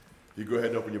You go ahead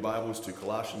and open your Bibles to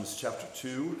Colossians chapter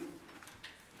 2.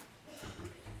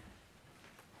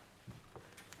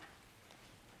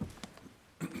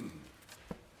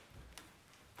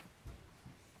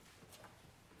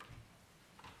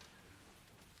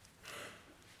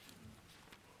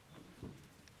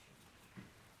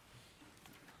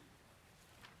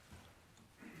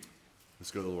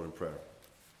 Let's go to the Lord in prayer.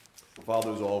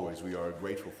 Father, as always, we are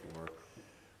grateful for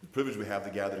the privilege we have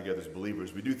to gather together as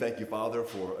believers. We do thank you, Father,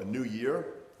 for a new year,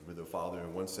 even though, Father,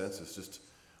 in one sense, it's just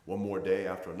one more day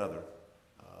after another.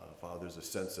 Father, there's a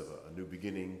sense of a new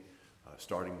beginning,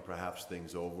 starting perhaps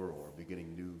things over or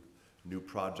beginning new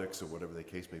projects or whatever the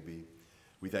case may be.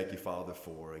 We thank you, Father,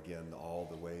 for, again, all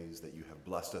the ways that you have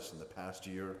blessed us in the past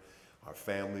year, our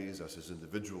families, us as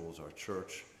individuals, our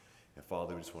church. And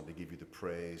Father, we just want to give you the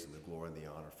praise and the glory and the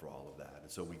honor for all of that.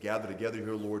 And so we gather together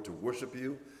here, Lord, to worship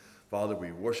you. Father,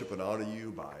 we worship and honor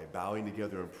you by bowing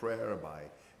together in prayer, by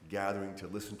gathering to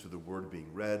listen to the word being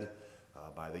read,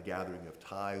 by the gathering of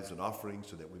tithes and offerings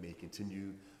so that we may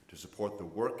continue to support the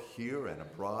work here and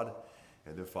abroad.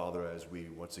 And then, Father, as we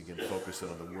once again focus in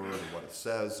on the word and what it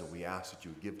says, and we ask that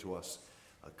you would give to us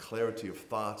a clarity of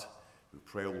thought. We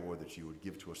pray, Lord, that you would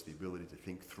give to us the ability to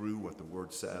think through what the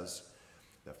word says.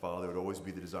 That, Father, it would always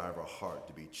be the desire of our heart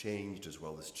to be changed as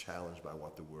well as challenged by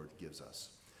what the word gives us.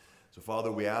 So,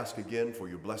 Father, we ask again for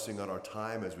your blessing on our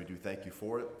time as we do thank you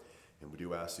for it. And we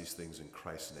do ask these things in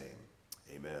Christ's name.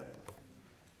 Amen.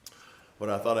 What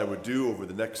I thought I would do over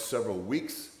the next several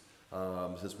weeks,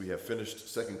 since we have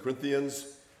finished 2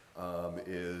 Corinthians,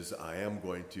 is I am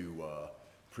going to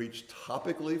preach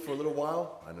topically for a little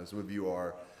while. I know some of you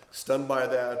are stunned by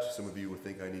that. Some of you would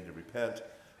think I need to repent.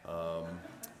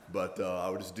 But I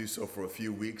would just do so for a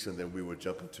few weeks, and then we would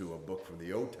jump into a book from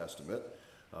the Old Testament,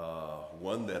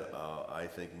 one that I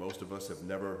think most of us have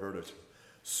never heard a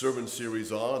sermon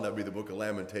series on. That would be the book of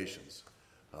Lamentations.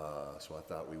 So I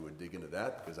thought we would dig into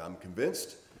that, because I'm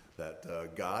convinced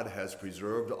that God has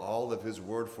preserved all of his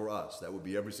word for us. That would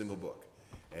be every single book.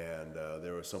 And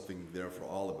there is something there for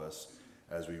all of us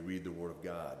as we read the word of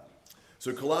God.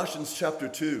 So Colossians chapter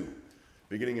 2.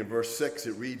 Beginning in verse 6,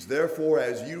 it reads, "Therefore,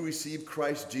 as you receive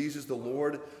Christ Jesus the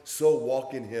Lord, so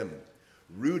walk in him,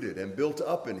 rooted and built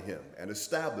up in him, and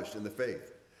established in the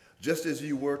faith, just as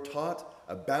you were taught,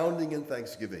 abounding in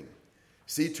thanksgiving.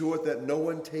 See to it that no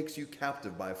one takes you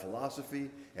captive by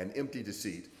philosophy and empty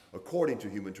deceit, according to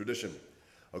human tradition,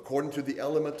 according to the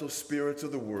elemental spirits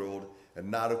of the world,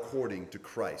 and not according to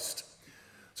Christ."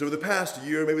 So the past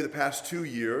year, maybe the past 2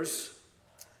 years,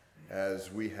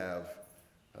 as we have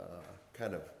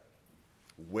kind of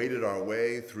waded our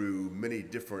way through many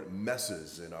different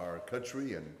messes in our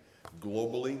country and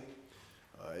globally,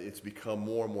 it's become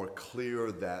more and more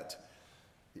clear that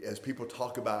as people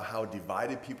talk about how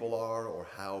divided people are, or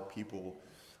how people,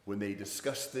 when they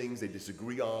discuss things they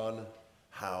disagree on,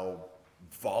 how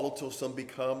volatile some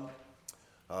become,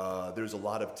 there's a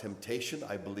lot of temptation,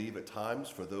 I believe, at times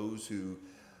for those who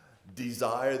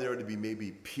desire there to be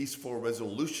maybe peaceful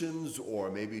resolutions,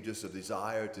 or maybe just a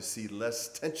desire to see less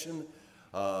tension,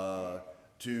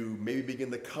 to maybe begin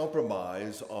to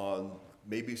compromise on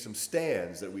maybe some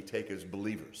stands that we take as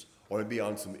believers, or maybe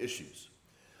on some issues.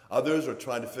 Others are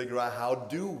trying to figure out, how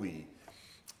do we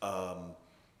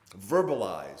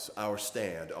verbalize our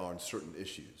stand on certain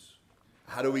issues?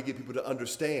 How do we get people to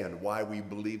understand why we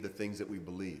believe the things that we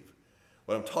believe?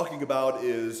 What I'm talking about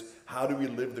is, how do we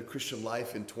live the Christian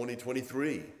life in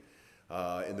 2023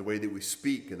 in the way that we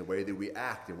speak, in the way that we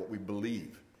act, and what we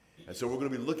believe. And so we're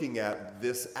going to be looking at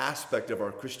this aspect of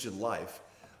our Christian life,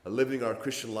 living our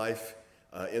Christian life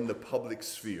in the public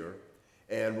sphere.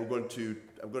 And I'm going to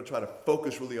try to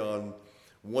focus really on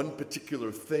one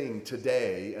particular thing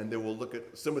today, and then we'll look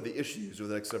at some of the issues over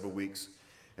the next several weeks,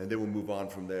 and then we'll move on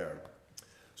from there.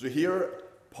 So here,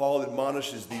 Paul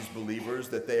admonishes these believers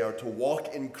that they are to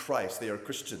walk in Christ. They are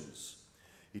Christians.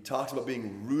 He talks about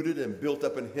being rooted and built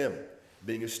up in him,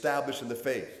 being established in the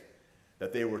faith,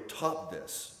 that they were taught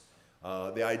this.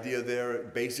 The idea there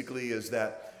basically is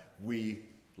that we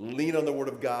lean on the Word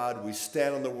of God, we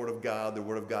stand on the Word of God. The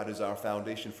Word of God is our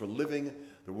foundation for living.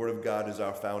 The Word of God is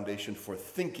our foundation for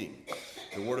thinking.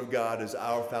 The Word of God is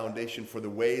our foundation for the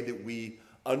way that we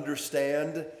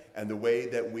understand and the way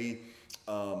that we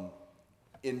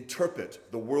interpret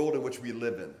the world in which we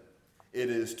live in. It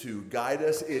is to guide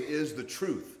us. It is the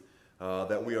truth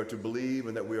that we are to believe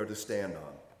and that we are to stand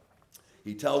on.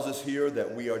 He tells us here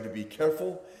that we are to be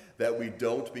careful, that we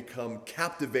don't become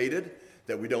captivated,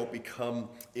 that we don't become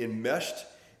enmeshed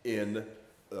in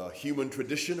human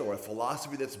tradition or a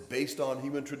philosophy that's based on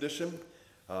human tradition,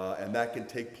 and that can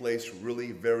take place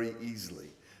really very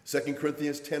easily. 2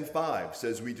 Corinthians 10:5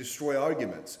 says we destroy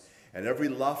arguments and every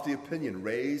lofty opinion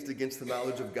raised against the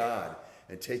knowledge of God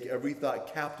and take every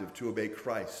thought captive to obey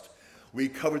Christ. We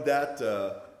covered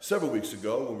that several weeks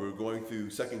ago when we were going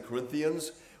through 2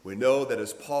 Corinthians. We know that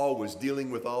as Paul was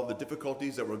dealing with all the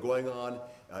difficulties that were going on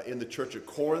in the church at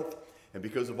Corinth, and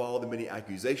because of all the many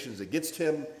accusations against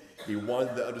him, he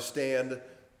wanted to understand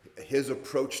his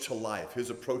approach to life, his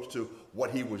approach to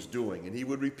what he was doing. And he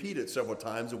would repeat it several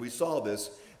times, and we saw this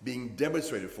being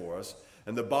demonstrated for us.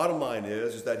 And the bottom line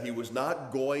is that he was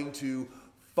not going to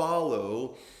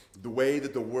follow the way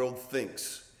that the world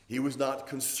thinks. He was not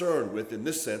concerned with, in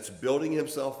this sense, building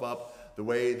himself up the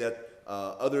way that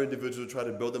other individuals try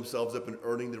to build themselves up in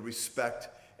earning the respect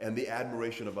and the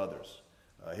admiration of others.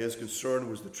 His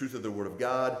concern was the truth of the Word of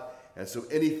God, and so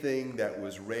anything that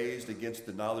was raised against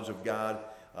the knowledge of God,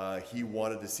 he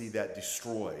wanted to see that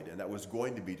destroyed, and that was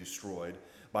going to be destroyed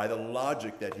by the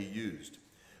logic that he used.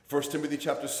 1 Timothy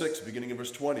chapter 6, beginning in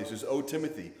verse 20, says, "O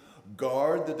Timothy,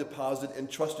 guard the deposit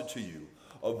entrusted to you.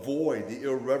 Avoid the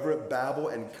irreverent babble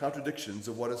and contradictions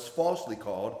of what is falsely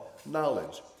called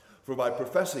knowledge. For by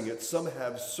professing it, some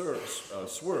have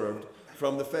swerved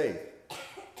from the faith."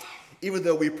 Even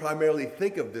though we primarily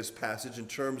think of this passage in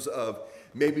terms of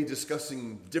maybe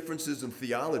discussing differences in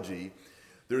theology,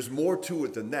 there's more to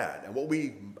it than that. And what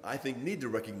we, I think, need to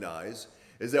recognize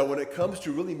is that when it comes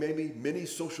to really maybe many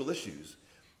social issues,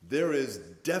 there is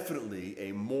definitely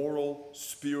a moral,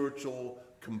 spiritual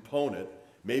component.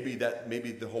 Maybe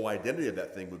the whole identity of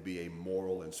that thing would be a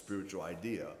moral and spiritual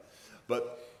idea.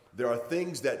 But there are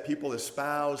things that people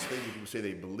espouse, things that people say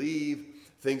they believe,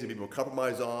 things that people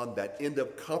compromise on that end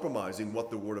up compromising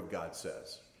what the Word of God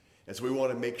says. And so we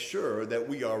want to make sure that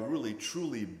we are really,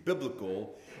 truly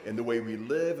biblical in the way we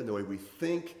live, in the way we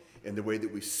think, in the way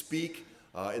that we speak,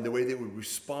 in the way that we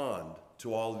respond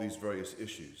to all of these various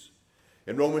issues.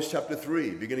 In Romans chapter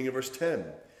 3, beginning in verse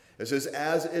 10, it says,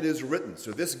 "As it is written."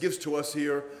 So this gives to us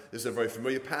here, this is a very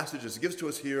familiar passage, this gives to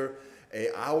us here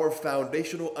our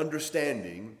foundational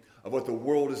understanding of what the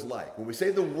world is like. When we say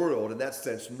the world in that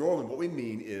sense, normally what we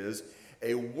mean is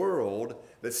a world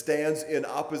that stands in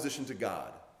opposition to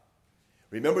God.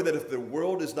 Remember that if the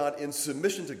world is not in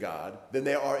submission to God, then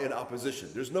they are in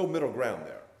opposition. There's no middle ground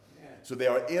there. So they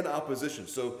are in opposition.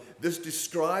 So this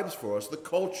describes for us the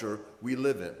culture we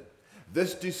live in.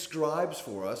 This describes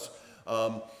for us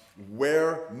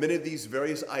where many of these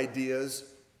various ideas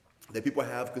that people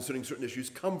have concerning certain issues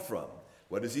come from.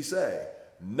 What does he say?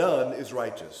 None is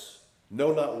righteous.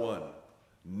 No, not one.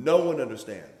 No one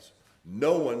understands.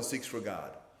 No one seeks for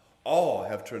God. All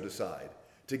have turned aside.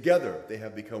 Together they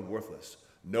have become worthless.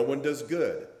 No one does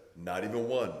good, not even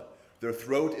one. Their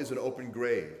throat is an open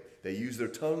grave. They use their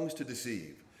tongues to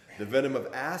deceive. The venom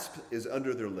of asp is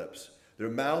under their lips. Their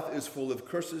mouth is full of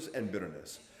curses and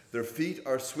bitterness. Their feet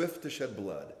are swift to shed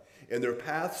blood. In their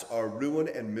paths are ruin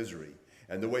and misery,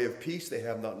 and the way of peace they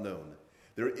have not known.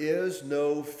 There is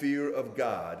no fear of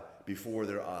God before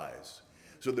their eyes.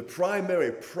 So the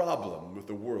primary problem with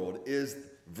the world is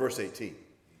verse 18.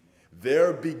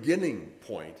 Their beginning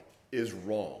point is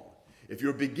wrong. If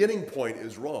your beginning point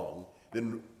is wrong,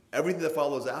 then everything that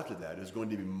follows after that is going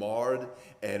to be marred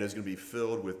and is going to be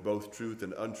filled with both truth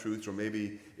and untruths, or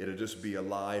maybe it'll just be a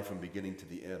lie from beginning to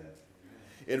the end.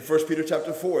 In 1 Peter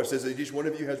chapter 4, it says that each one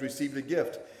of you has received a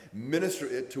gift. Minister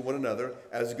it to one another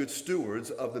as good stewards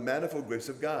of the manifold grace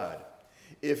of God.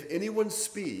 If anyone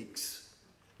speaks,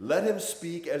 let him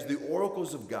speak as the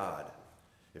oracles of God.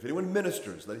 If anyone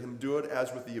ministers, let him do it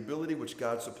as with the ability which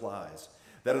God supplies,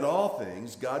 that in all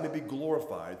things God may be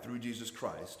glorified through Jesus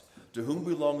Christ, to whom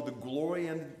belong the glory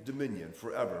and dominion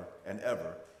forever and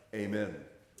ever. Amen.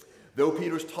 Though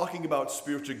Peter's talking about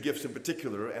spiritual gifts in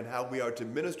particular and how we are to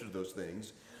minister to those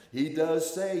things, he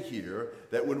does say here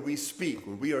that when we speak,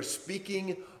 when we are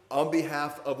speaking on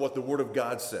behalf of what the Word of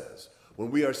God says, when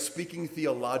we are speaking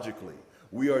theologically,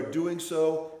 we are doing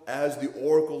so as the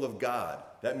oracle of God.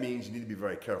 That means you need to be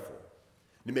very careful.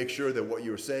 You need to make sure that what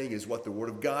you're saying is what the Word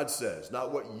of God says,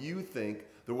 not what you think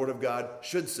the Word of God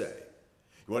should say.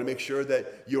 You want to make sure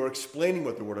that you're explaining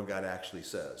what the Word of God actually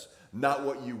says, not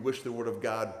what you wish the Word of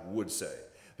God would say.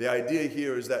 The idea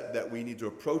here is that we need to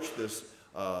approach this,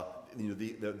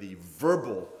 the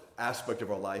verbal aspect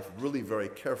of our life really very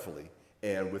carefully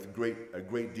and with a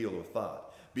great deal of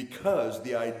thought. Because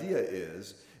the idea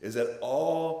is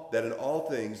that in all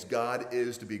things God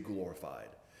is to be glorified.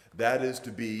 That is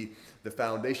to be the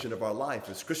foundation of our life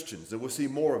as Christians. And we'll see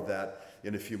more of that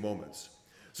in a few moments.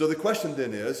 So the question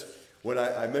then is, when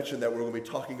I mentioned that we're going to be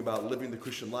talking about living the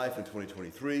Christian life in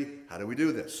 2023, how do we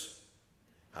do this?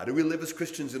 How do we live as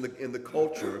Christians in the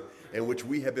culture in which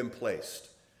we have been placed?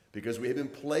 because we have been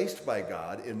placed by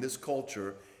God in this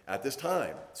culture at this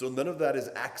time. So none of that is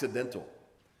accidental.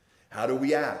 How do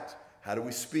we act? How do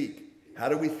we speak? How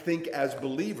do we think as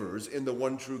believers in the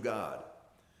one true God?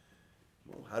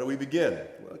 Well, how do we begin?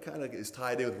 Well, it kind of is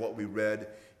tied in with what we read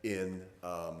in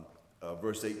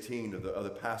verse 18 of the other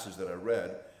passage that I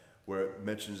read, where it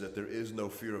mentions that there is no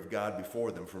fear of God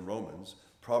before them from Romans.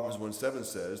 Proverbs 1:7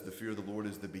 says, the fear of the Lord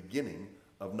is the beginning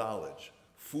of knowledge.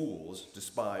 Fools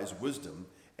despise wisdom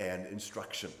and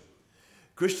instruction.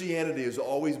 Christianity has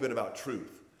always been about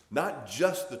truth, not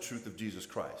just the truth of Jesus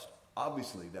Christ.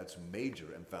 Obviously, that's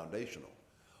major and foundational.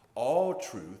 All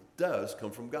truth does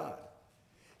come from God.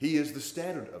 He is the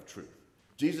standard of truth.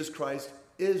 Jesus Christ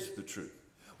is the truth.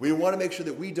 We want to make sure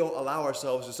that we don't allow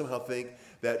ourselves to somehow think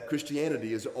that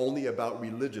Christianity is only about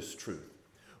religious truth,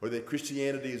 or that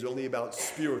Christianity is only about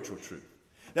spiritual truth.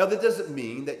 Now, that doesn't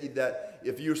mean that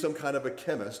if you're some kind of a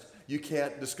chemist, you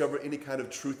can't discover any kind of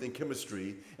truth in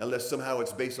chemistry unless somehow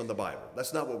it's based on the Bible.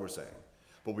 That's not what we're saying.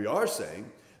 But we are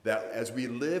saying that as we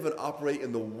live and operate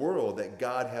in the world that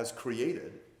God has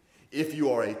created, if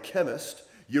you are a chemist,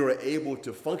 you are able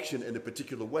to function in a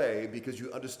particular way because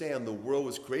you understand the world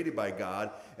was created by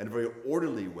God in a very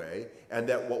orderly way, and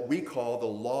that what we call the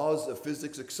laws of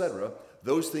physics, etc.,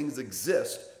 those things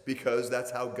exist because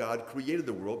that's how God created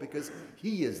the world, because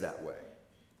He is that way.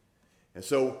 And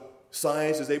so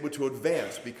science is able to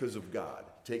advance because of God.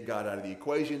 Take God out of the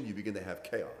equation, you begin to have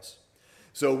chaos.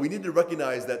 So we need to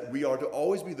recognize that we are to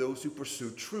always be those who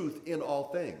pursue truth in all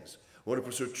things. We want to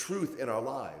pursue truth in our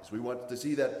lives. We want to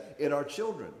see that in our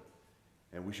children.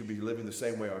 And we should be living the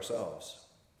same way ourselves.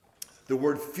 The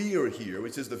word fear here,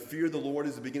 which says the fear of the Lord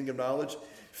is the beginning of knowledge.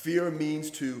 Fear means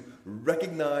to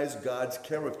recognize God's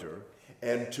character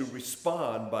and to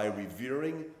respond by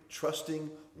revering, trusting,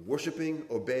 worshiping,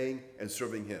 obeying, and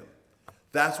serving Him.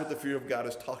 That's what the fear of God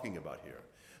is talking about here.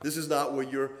 This is not where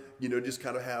you're, just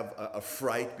kind of have a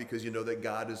fright because you know that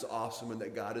God is awesome and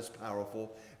that God is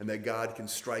powerful and that God can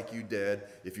strike you dead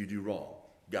if you do wrong.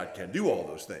 God can do all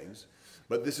those things,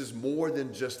 but this is more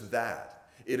than just that.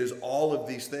 It is all of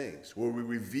these things where we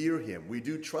revere Him. We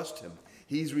do trust Him.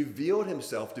 He's revealed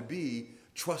Himself to be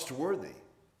trustworthy.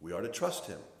 We are to trust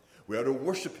Him. We are to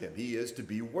worship Him. He is to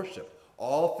be worshiped.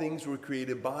 All things were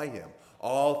created by Him.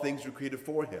 All things were created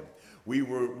for Him. We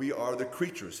are the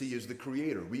creatures. He is the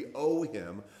creator. We owe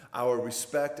Him our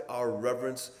respect, our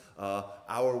reverence,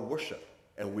 our worship,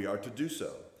 and we are to do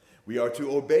so. We are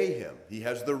to obey Him. He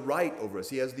has the right over us.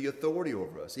 He has the authority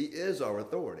over us. He is our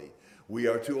authority. We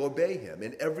are to obey Him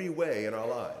in every way in our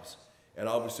lives, and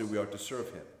obviously we are to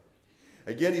serve Him.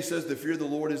 Again, he says the fear of the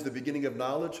Lord is the beginning of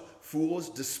knowledge. Fools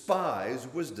despise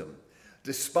wisdom.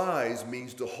 Despise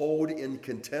means to hold in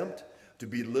contempt, to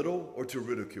belittle, or to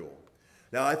ridicule.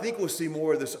 Now, I think we'll see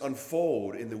more of this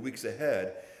unfold in the weeks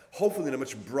ahead, hopefully in a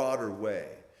much broader way.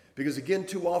 Because again,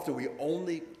 too often we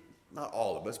only, not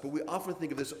all of us, but we often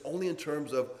think of this only in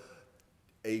terms of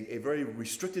a very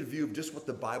restricted view of just what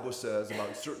the Bible says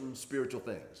about certain spiritual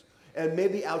things. And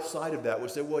maybe outside of that we'll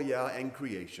say, well, yeah, and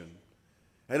creation,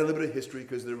 and a little bit of history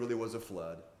because there really was a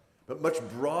flood, but much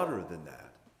broader than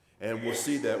that. And we'll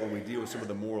see that when we deal with some of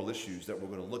the moral issues that we're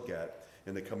going to look at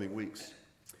in the coming weeks.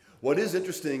 What is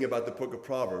interesting about the book of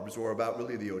Proverbs, or about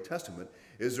really the Old Testament,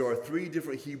 is there are 3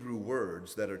 different Hebrew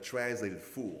words that are translated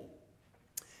fool.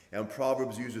 And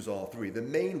Proverbs uses all 3. The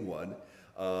main one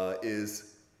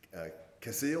is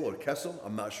Kesil or Kessel.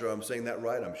 I'm not sure I'm saying that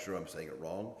right. I'm sure I'm saying it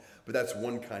wrong. But that's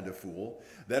one kind of fool.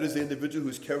 That is the individual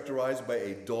who's characterized by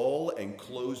a dull and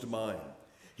closed mind.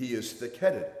 He is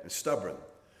thick-headed and stubborn.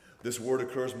 This word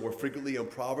occurs more frequently in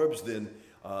Proverbs than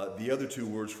the other 2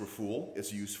 words for fool.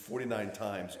 It's used 49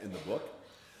 times in the book.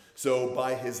 So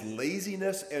by his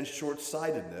laziness and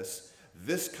short-sightedness,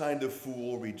 this kind of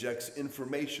fool rejects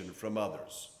information from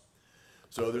others.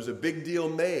 So there's a big deal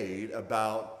made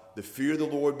about the fear of the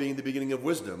Lord being the beginning of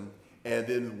wisdom, and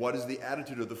then what is the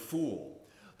attitude of the fool?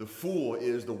 The fool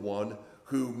is the one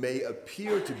who may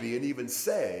appear to be and even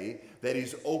say that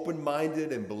he's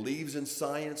open-minded and believes in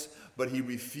science, but he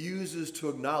refuses to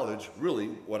acknowledge, really,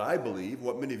 what I believe,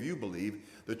 what many of you believe,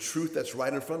 the truth that's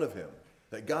right in front of him,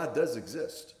 that God does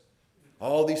exist.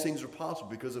 All these things are possible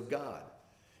because of God.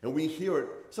 And we hear it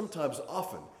sometimes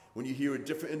often when you hear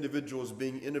different individuals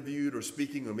being interviewed or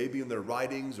speaking, or maybe in their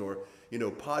writings or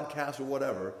podcasts or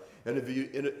whatever, and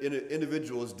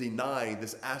individuals denying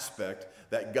this aspect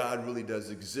that God really does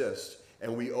exist,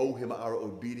 and we owe him our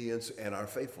obedience and our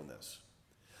faithfulness.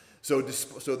 So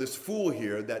this fool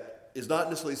here that is not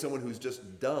necessarily someone who's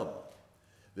just dumb.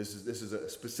 This is a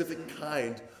specific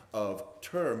kind of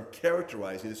term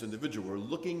characterizing this individual. We're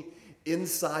looking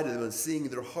inside of them and seeing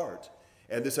their heart.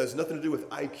 And this has nothing to do with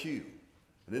IQ.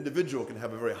 An individual can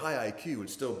have a very high IQ and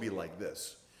still be like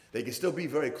this. They can still be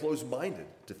very close-minded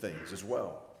to things as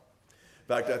well. In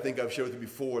fact, I think I've shared with you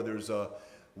before,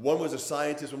 one was a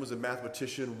scientist, one was a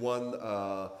mathematician, one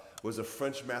was a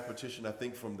French mathematician, I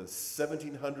think from the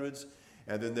 1700s,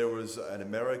 and then there was an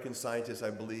American scientist, I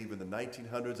believe, in the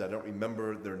 1900s. I don't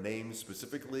remember their names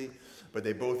specifically, but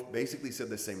they both basically said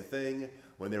the same thing.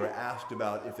 When they were asked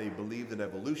about if they believed in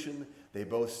evolution, they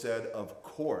both said, of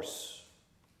course.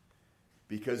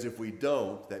 Because if we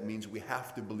don't, that means we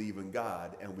have to believe in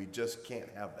God, and we just can't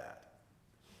have that.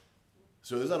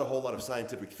 So there's not a whole lot of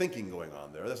scientific thinking going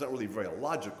on there. That's not really very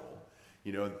logical.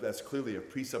 That's clearly a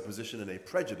presupposition and a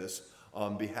prejudice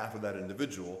on behalf of that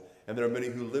individual, and there are many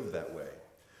who live that way.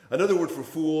 Another word for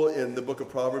fool in the book of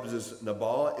Proverbs is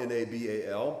Nabal,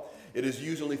 N-A-B-A-L. It is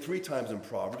used only 3 times in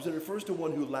Proverbs. It refers to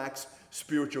one who lacks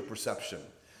spiritual perception.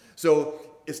 So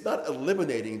it's not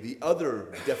eliminating the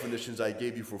other definitions I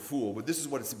gave you for fool, but this is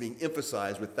what is being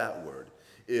emphasized with that word,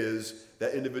 is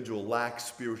that individual lacks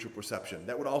spiritual perception.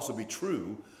 That would also be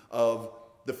true of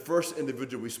the first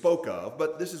individual we spoke of,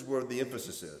 but this is where the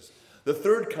emphasis is. The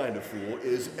third kind of fool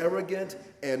is arrogant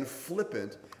and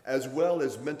flippant, as well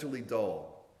as mentally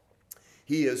dull.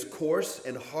 He is coarse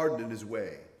and hardened in his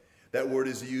way. That word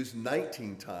is used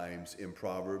 19 times in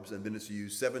Proverbs, and then it's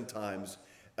used 7 times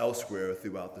elsewhere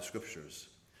throughout the scriptures.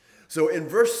 So in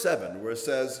verse 7, where it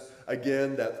says,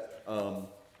 again, that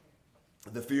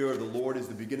the fear of the Lord is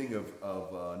the beginning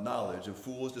of knowledge, and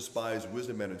fools despise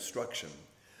wisdom and instruction.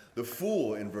 The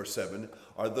fool, in verse 7,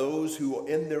 are those who,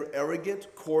 in their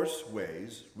arrogant, coarse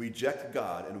ways, reject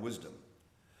God and wisdom.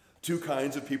 2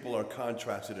 kinds of people are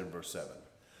contrasted in verse 7.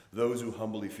 Those who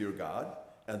humbly fear God,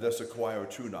 and thus acquire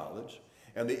true knowledge,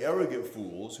 and the arrogant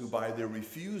fools who, by their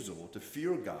refusal to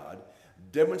fear God,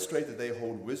 demonstrate that they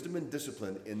hold wisdom and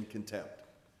discipline in contempt.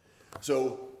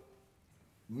 So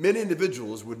many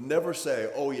individuals would never say,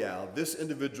 oh yeah, this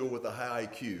individual with a high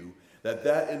IQ,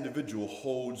 that individual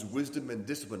holds wisdom and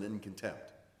discipline in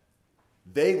contempt.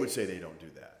 They would say they don't do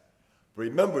that. But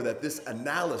remember that this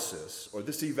analysis or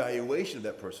this evaluation of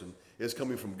that person is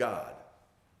coming from God.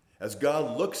 As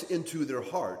God looks into their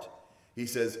heart, he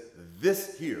says,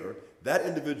 that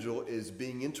individual is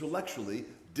being intellectually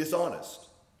dishonest.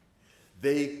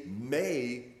 They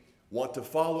may want to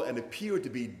follow and appear to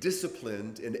be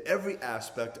disciplined in every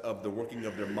aspect of the working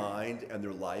of their mind and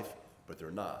their life, but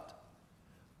they're not.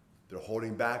 They're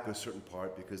holding back a certain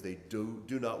part because they do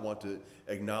not want to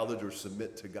acknowledge or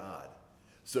submit to God.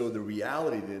 So the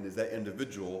reality then is that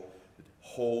individual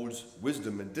holds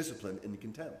wisdom and discipline in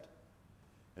contempt.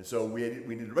 And so we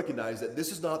need to recognize that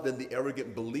this is not then the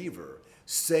arrogant believer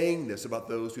saying this about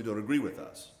those who don't agree with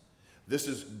us. This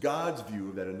is God's view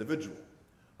of that individual.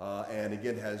 And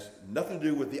again, has nothing to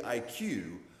do with the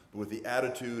IQ, but with the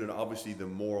attitude and obviously the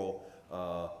moral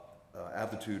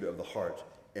aptitude of the heart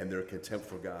and their contempt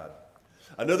for God.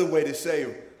 Another way to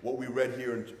say what we read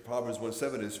here in Proverbs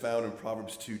 1:7 is found in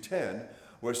Proverbs 2:10,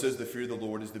 where it says the fear of the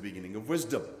Lord is the beginning of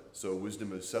wisdom. So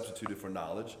wisdom is substituted for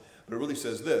knowledge. But it really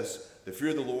says this, the fear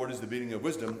of the Lord is the beginning of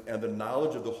wisdom, and the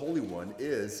knowledge of the Holy One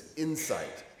is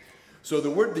insight. So the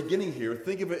word beginning here,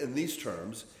 think of it in these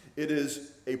terms, it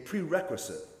is a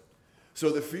prerequisite.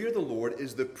 So the fear of the Lord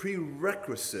is the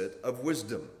prerequisite of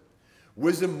wisdom.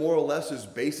 Wisdom, more or less, is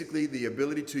basically the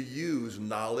ability to use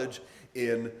knowledge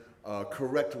in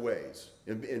correct ways,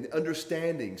 in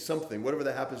understanding something, whatever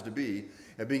that happens to be,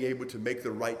 and being able to make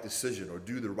the right decision or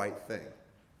do the right thing.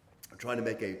 Trying to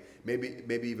make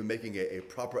maybe even making a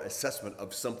proper assessment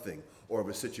of something or of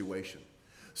a situation.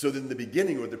 So then the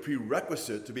beginning or the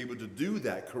prerequisite to be able to do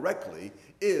that correctly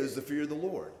is the fear of the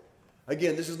Lord.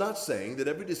 Again, this is not saying that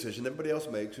every decision everybody else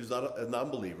makes who's not a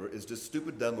non-believer is just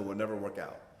stupid, dumb, and will never work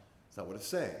out. That's not what it's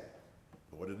saying.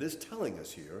 But what it is telling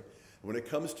us here, when it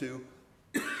comes to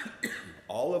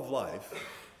all of life,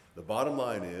 the bottom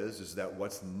line is that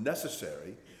what's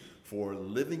necessary for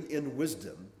living in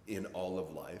wisdom in all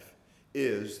of life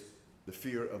is the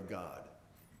fear of God.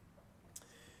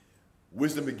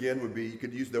 Wisdom, again, would be, you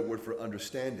could use that word for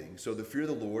understanding. So the fear of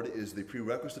the Lord is the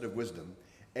prerequisite of wisdom,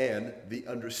 and the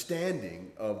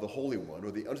understanding of the Holy One,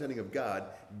 or the understanding of God,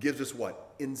 gives us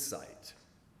what? Insight.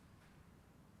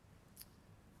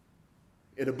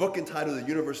 In a book entitled The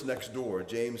Universe Next Door,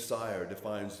 James Sire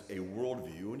defines a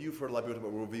worldview, and you've heard a lot of people talk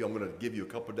about worldview. I'm going to give you a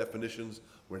couple of definitions.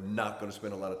 We're not going to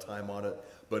spend a lot of time on it,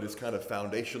 but it's kind of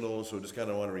foundational, so just kind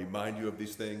of want to remind you of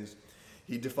these things.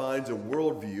 He defines a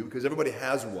worldview, because everybody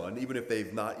has one, even if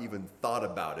they've not even thought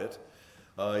about it.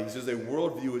 He says a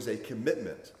worldview is a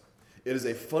commitment. It is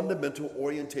a fundamental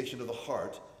orientation of the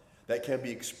heart that can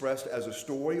be expressed as a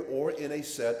story or in a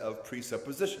set of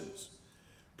presuppositions.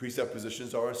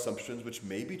 Presuppositions are assumptions which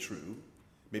may be true,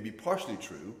 may be partially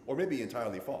true, or may be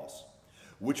entirely false,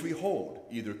 which we hold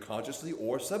either consciously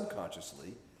or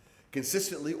subconsciously,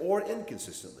 consistently or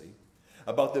inconsistently,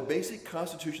 about the basic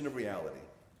constitution of reality.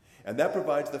 And that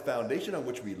provides the foundation on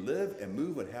which we live and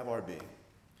move and have our being.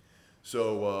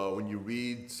 So when you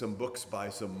read some books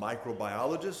by some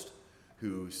microbiologists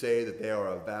who say that they are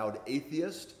avowed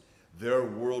atheist, their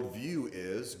worldview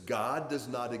is God does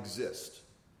not exist.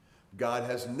 God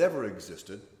has never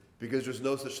existed because there's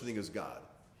no such thing as God.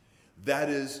 That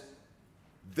is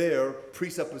their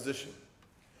presupposition.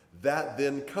 That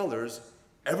then colors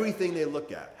everything they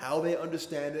look at, how they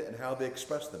understand it and how they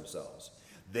express themselves.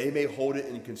 They may hold it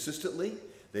inconsistently,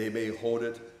 they may hold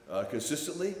it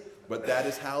consistently, but that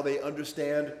is how they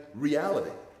understand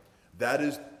reality. That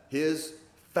is his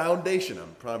foundation.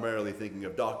 I'm primarily thinking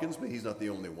of Dawkins, but he's not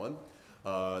the only one.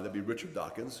 That'd be Richard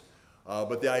Dawkins.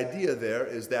 But the idea there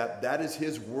is that that is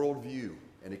his worldview,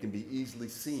 and it can be easily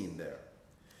seen there.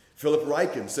 Philip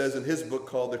Ryken says in his book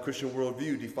called The Christian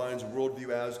Worldview, defines worldview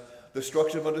as the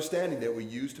structure of understanding that we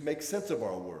use to make sense of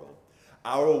our world.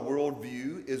 Our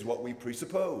worldview is what we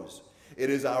presuppose. It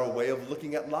is our way of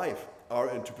looking at life,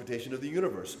 our interpretation of the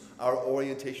universe, our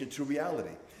orientation to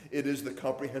reality. It is the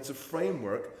comprehensive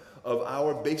framework of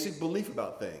our basic belief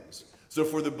about things. So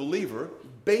for the believer,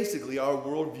 basically our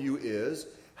worldview is,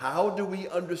 how do we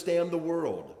understand the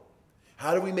world?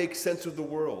 How do we make sense of the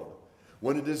world?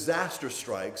 When a disaster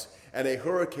strikes and a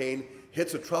hurricane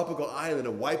hits a tropical island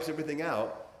and wipes everything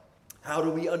out, how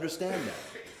do we understand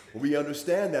that? Well, we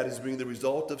understand that as being the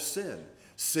result of sin.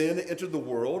 Sin entered the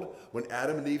world when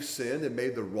Adam and Eve sinned and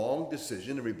made the wrong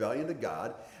decision in rebellion to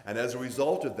God. And as a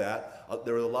result of that,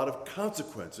 there are a lot of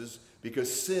consequences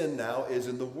because sin now is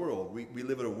in the world. We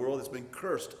live in a world that's been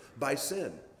cursed by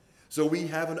sin. So we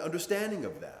have an understanding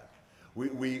of that.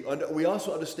 We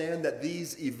also understand that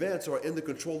these events are in the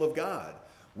control of God.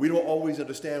 We don't always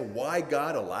understand why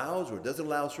God allows or doesn't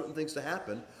allow certain things to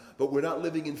happen, but we're not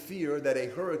living in fear that a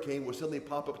hurricane will suddenly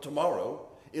pop up tomorrow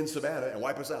in Savannah and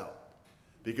wipe us out.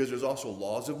 Because there's also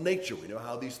laws of nature. We know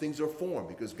how these things are formed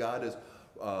because God has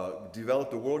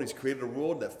developed the world. He's created a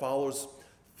world that follows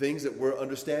things that we're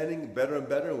understanding better and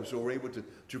better. And so we're able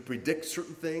to predict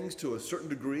certain things to a certain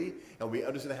degree, and we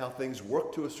understand how things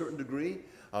work to a certain degree.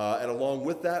 And along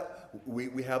with that,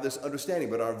 we have this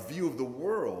understanding. But our view of the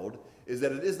world is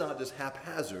that it is not just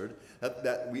haphazard,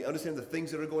 that we understand the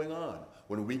things that are going on.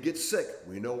 When we get sick,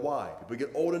 we know why. People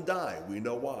get old and die, we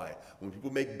know why. When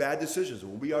people make bad decisions,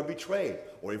 when we are betrayed,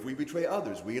 or if we betray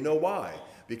others, we know why.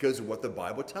 Because of what the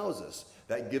Bible tells us.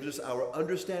 That gives us our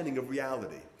understanding of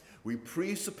reality. We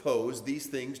presuppose these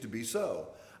things to be so.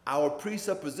 Our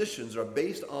presuppositions are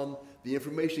based on the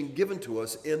information given to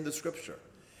us in the Scripture.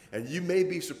 And you may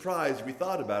be surprised, if we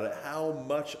thought about it, how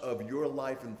much of your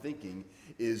life and thinking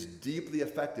is deeply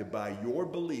affected by your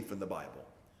belief in the Bible.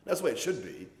 That's the way it should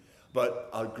be, but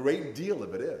a great deal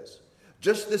of it is.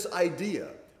 Just this idea,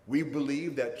 we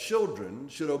believe that children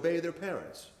should obey their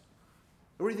parents.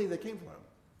 Where do you think that came from?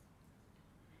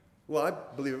 Well,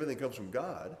 I believe everything comes from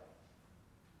God.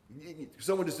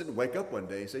 Someone just didn't wake up one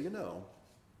day and say,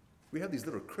 we have these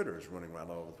little critters running around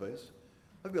all over the place.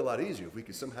 It'd be a lot easier if we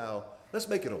could somehow, let's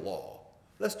make it a law.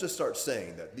 Let's just start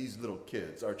saying that these little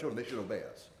kids, our children, they should obey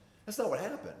us. That's not what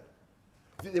happened.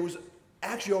 It was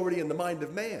actually already in the mind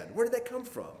of man. Where did that come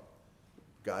from?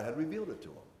 God had revealed it to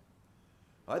him.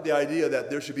 Right? The idea that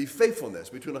there should be faithfulness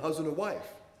between a husband and wife.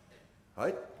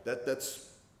 Right?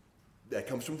 That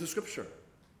comes from the Scripture.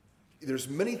 There's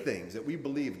many things that we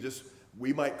believe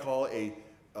we might call a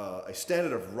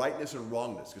standard of rightness and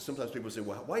wrongness. Because sometimes people say,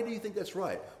 well, why do you think that's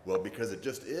right? Well, because it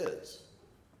just is.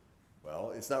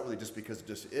 Well, it's not really just because it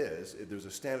just is. There's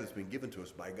a standard that's been given to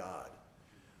us by God.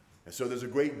 And so there's a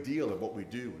great deal of what we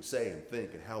do and say and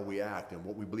think and how we act and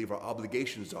what we believe our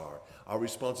obligations are, our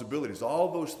responsibilities.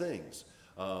 All those things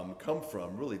come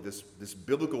from really this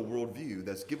biblical worldview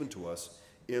that's given to us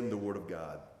in the Word of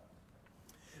God.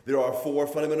 There are 4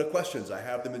 fundamental questions. I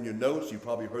have them in your notes. You've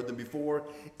probably heard them before.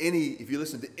 If you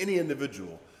listen to any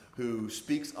individual who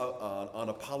speaks on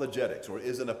apologetics or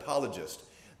is an apologist,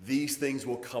 these things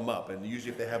will come up. And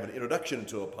usually if they have an introduction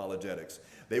to apologetics,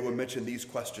 they will mention these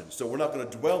questions. So we're not going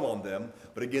to dwell on them,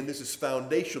 but again, this is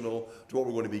foundational to what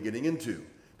we're going to be getting into.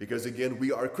 Because again,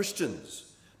 we are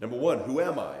Christians. Number 1, who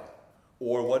am I?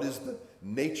 Or what is the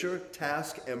nature,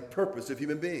 task, and purpose of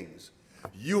human beings?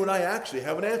 You and I actually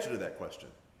have an answer to that question.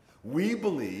 We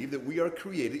believe that we are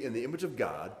created in the image of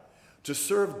God to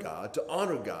serve God, to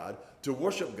honor God, to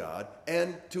worship God,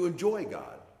 and to enjoy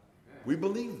God. We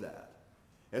believe that.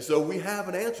 And so we have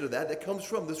an answer to that comes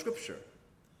from the Scripture.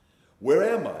 Where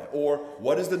am I? Or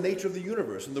what is the nature of the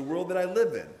universe and the world that I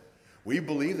live in? We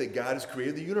believe that God has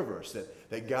created the universe,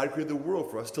 that God created the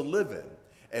world for us to live in.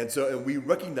 And we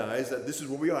recognize that this is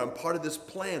where we are. I'm part of this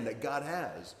plan that God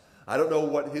has. I don't know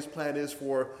what his plan is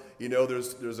for,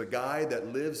 there's a guy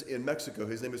that lives in Mexico.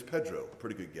 His name is Pedro.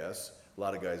 Pretty good guess. A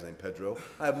lot of guys named Pedro.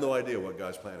 I have no idea what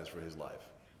God's plan is for his life.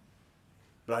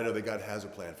 But I know that God has a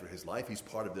plan for his life. He's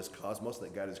part of this cosmos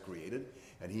that God has created,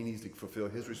 and he needs to fulfill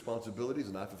his responsibilities,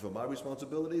 and I fulfill my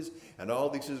responsibilities, and all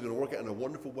these things are going to work out in a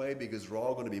wonderful way because we're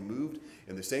all going to be moved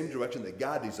in the same direction that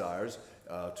God desires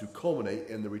to culminate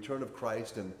in the return of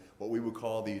Christ and what we would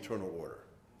call the eternal order.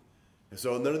 And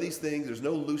so none of these things, there's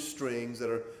no loose strings that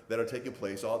are taking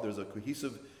place. There's a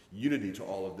cohesive unity to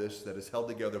all of this that is held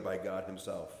together by God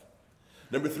himself.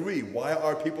 Number 3, why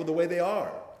are people the way they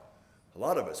are? A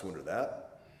lot of us wonder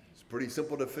that. It's pretty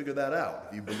simple to figure that out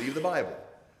if you believe the Bible.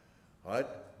 All right?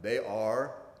 They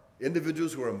are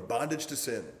individuals who are in bondage to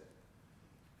sin.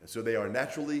 And so they are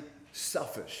naturally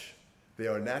selfish. They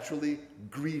are naturally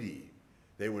greedy.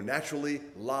 They will naturally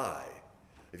lie.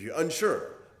 If you're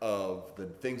unsure of the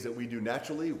things that we do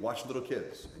naturally, watch little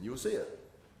kids, and you'll see it.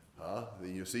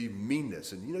 You'll see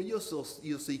meanness, and you'll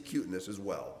see cuteness as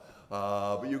well.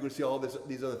 But you're going to see all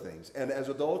these other things. And as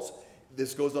adults,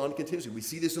 this goes on continuously. We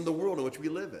see this in the world in which we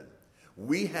live in.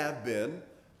 We have been,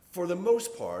 for the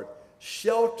most part,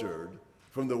 sheltered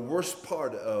from the worst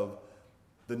part of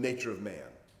the nature of man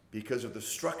because of the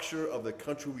structure of the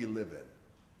country we live in.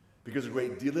 Because a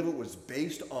great deal of it was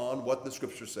based on what the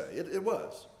scriptures say. It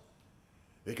was.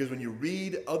 Because when you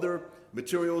read other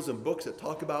materials and books that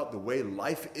talk about the way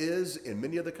life is in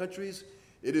many other countries,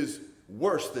 it is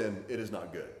worse than it is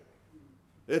not good.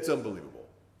 It's unbelievable.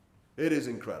 It is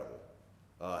incredible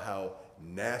how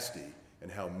nasty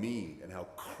and how mean and how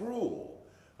cruel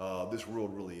this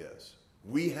world really is.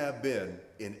 We have been,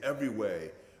 in every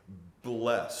way,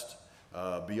 blessed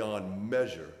beyond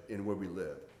measure in where we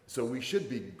live. So we should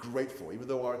be grateful, even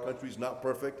though our country's not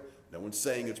perfect. No one's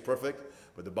saying it's perfect.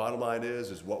 But the bottom line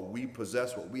is what we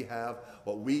possess, what we have,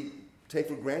 what we take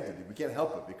for granted. We can't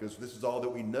help it because this is all that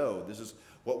we know. This is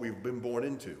what we've been born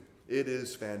into. It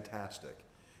is fantastic.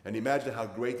 And imagine how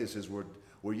great this is where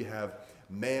you have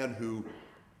man who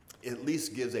at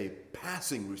least gives a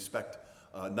passing respect,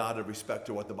 nod of respect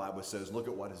to what the Bible says. Look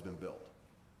at what has been built.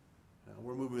 Now,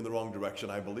 we're moving in the wrong direction,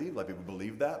 I believe. A lot of people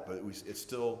believe that, but it's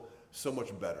still so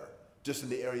much better. Just in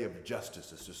the area of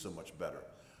justice, it's just so much better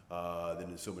than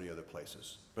in so many other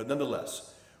places. But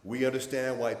nonetheless, we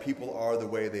understand why people are the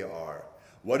way they are.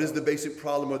 What is the basic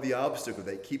problem or the obstacle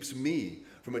that keeps me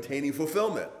from attaining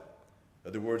fulfillment? In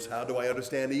other words, how do I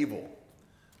understand evil?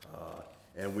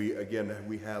 And we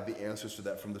have the answers to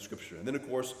that from the scripture. And then, of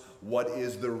course, what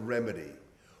is the remedy?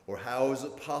 Or how is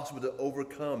it possible to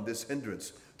overcome this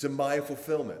hindrance to my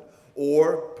fulfillment?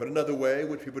 Or, put another way,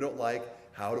 which people don't like,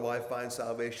 how do I find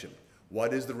salvation?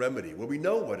 What is the remedy? Well, we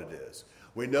know what it is.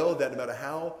 We know that no matter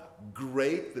how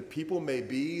great the people may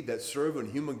be that serve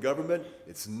in human government,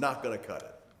 it's not going to cut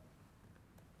it.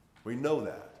 We know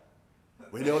that.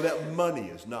 We know that money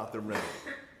is not the remedy.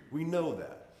 We know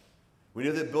that. We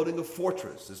know that building a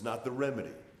fortress is not the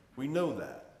remedy. We know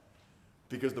that.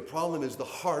 Because the problem is the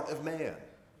heart of man.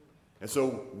 And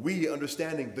so we,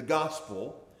 understanding the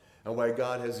gospel and why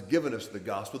God has given us the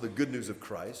gospel, the good news of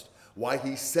Christ, why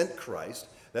he sent Christ,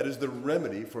 that is the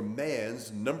remedy for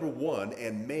man's number one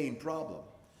and main problem.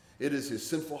 It is his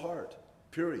sinful heart,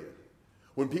 period.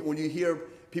 When you hear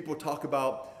people talk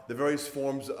about the various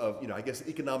forms of,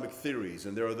 economic theories,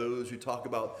 and there are those who talk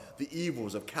about the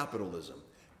evils of capitalism.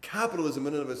 Capitalism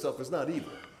in and of itself is not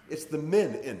evil. It's the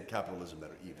men in capitalism that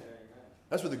are evil.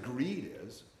 That's where the greed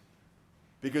is.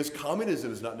 Because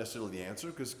communism is not necessarily the answer,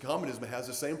 because communism has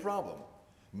the same problem.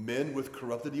 Men with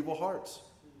corrupted evil hearts.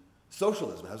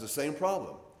 Socialism has the same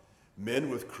problem. Men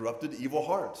with corrupted evil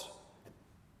hearts.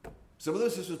 Some of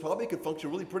those systems probably could function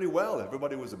really pretty well if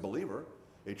everybody was a believer,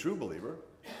 a true believer.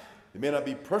 They may not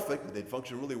be perfect, but they'd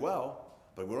function really well.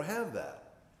 But we don't have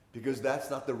that because that's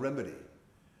not the remedy.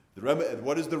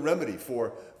 What is the remedy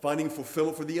for finding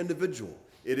fulfillment for the individual?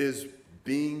 It is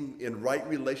being in right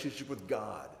relationship with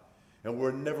God. And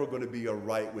we're never going to be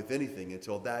right with anything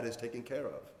until that is taken care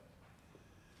of.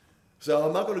 So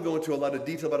I'm not going to go into a lot of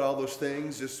detail about all those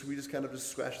things. We just kind of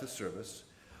scratch the surface.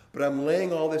 But I'm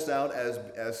laying all this out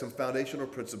as some foundational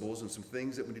principles and some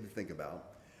things that we need to think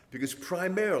about. Because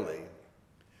primarily,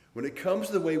 when it comes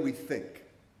to the way we think,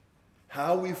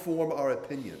 how we form our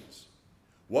opinions,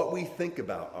 what we think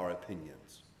about our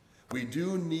opinions, we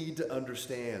do need to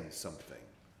understand something.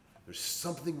 There's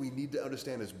something we need to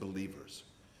understand as believers.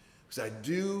 Because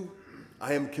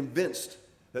I am convinced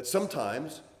that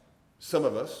sometimes, some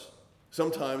of us,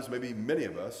 Sometimes, maybe many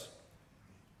of us,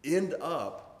 end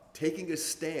up taking a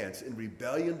stance in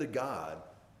rebellion to God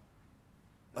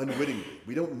unwittingly.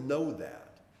 We don't know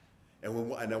that.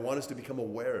 And I want us to become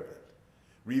aware of it.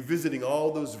 Revisiting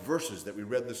all those verses that we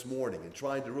read this morning and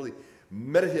trying to really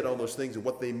meditate on those things and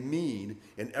what they mean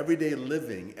in everyday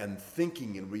living and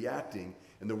thinking and reacting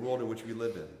in the world in which we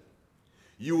live in.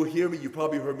 You will hear me, you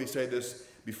probably heard me say this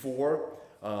before.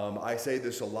 I say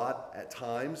this a lot at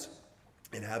times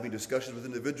in having discussions with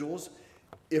individuals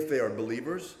if they are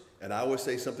believers. And I always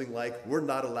say something like, we're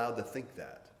not allowed to think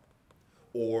that.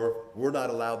 Or we're not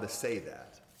allowed to say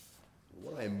that.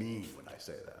 What do I mean when I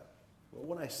say that? Well,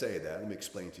 when I say that, let me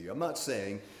explain to you. I'm not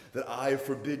saying that I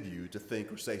forbid you to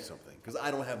think or say something, because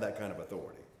I don't have that kind of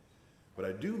authority. What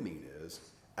I do mean is,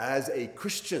 as a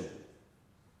Christian,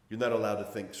 you're not allowed to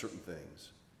think certain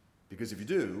things. Because if you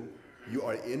do, you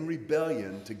are in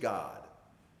rebellion to God.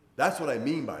 That's what I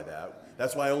mean by that.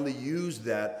 That's why I only use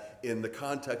that in the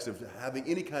context of having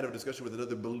any kind of discussion with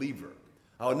another believer.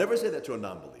 I would never say that to a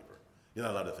non-believer. You're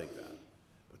not allowed to think that.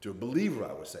 But to a believer,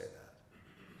 I would say that.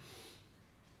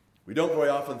 We don't very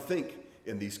often think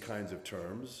in these kinds of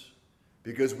terms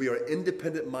because we are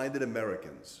independent-minded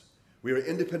Americans. We are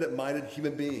independent-minded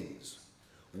human beings.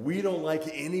 We don't like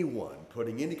anyone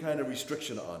putting any kind of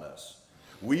restriction on us.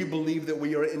 We believe that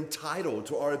we are entitled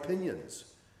to our opinions.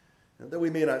 And though we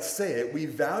may not say it, we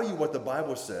value what the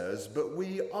Bible says, but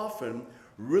we often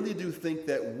really do think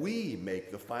that we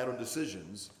make the final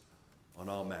decisions on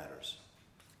all matters.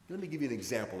 Let me give you an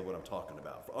example of what I'm talking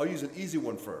about. I'll use an easy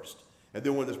one first, and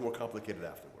then one that's more complicated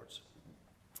afterwards.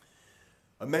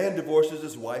 A man divorces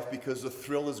his wife because the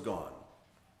thrill is gone.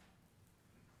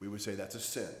 We would say that's a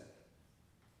sin.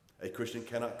 A Christian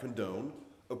cannot condone,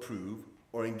 approve,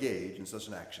 or engage in such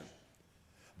an action.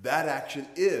 That action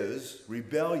is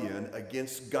rebellion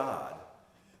against God.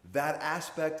 That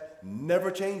aspect never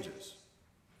changes.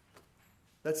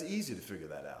 That's easy to figure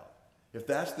that out. If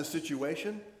that's the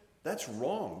situation, that's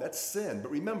wrong. That's sin.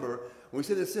 But remember, when we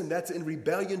say that's sin, that's in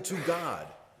rebellion to God.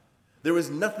 There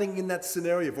is nothing in that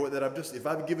scenario for that if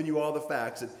I've given you all the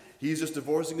facts that he's just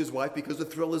divorcing his wife because the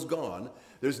thrill is gone,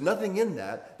 there's nothing in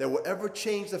that will ever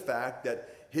change the fact that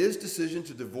his decision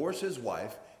to divorce his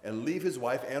wife and leave his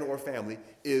wife and or family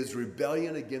is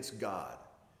rebellion against God.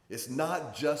 It's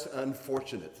not just an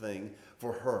unfortunate thing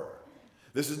for her.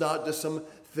 This is not just some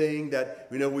thing that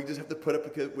we just have to put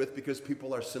up with because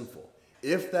people are sinful.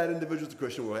 If that individual is a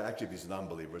Christian, well, actually, if he's a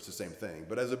non-believer, it's the same thing.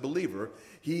 But as a believer,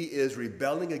 he is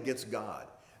rebelling against God.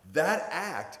 That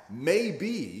act may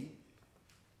be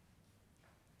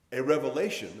a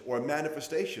revelation or a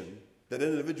manifestation that an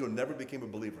individual never became a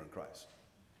believer in Christ.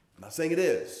 I'm not saying it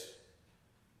is,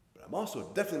 but I'm also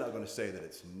definitely not going to say that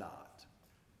it's not.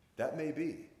 That may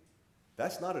be.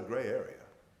 That's not a gray area.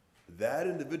 That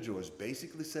individual is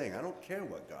basically saying, I don't care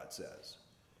what God says.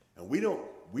 And we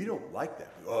don't like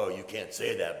that. Oh, you can't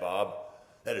say that, Bob.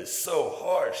 That is so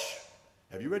harsh.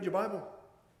 Have you read your Bible?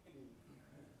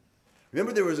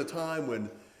 Remember there was a time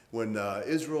when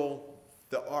Israel,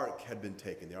 the ark had been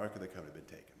taken. The Ark of the Covenant had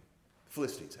been taken. The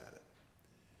Philistines had it.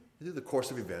 And through the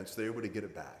course of events, they were able to get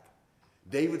it back.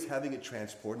 David's having it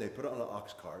transported, and they put it on an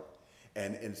ox cart.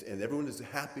 And everyone is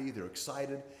happy, they're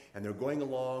excited, and they're going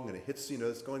along, and it hits,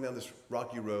 it's going down this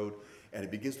rocky road, and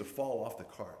it begins to fall off the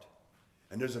cart.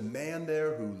 And there's a man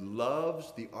there who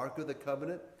loves the Ark of the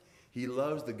Covenant. He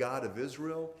loves the God of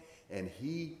Israel, and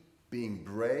he, being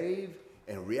brave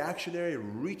and reactionary,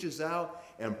 reaches out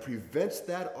and prevents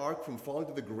that ark from falling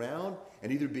to the ground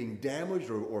and either being damaged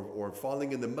or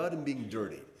falling in the mud and being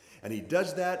dirty. And he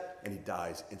does that, and he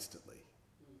dies instantly.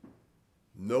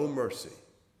 No mercy.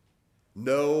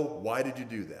 No, why did you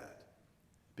do that?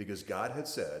 Because God had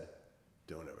said,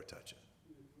 don't ever touch it.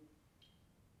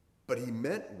 But he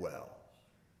meant well.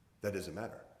 That doesn't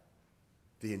matter.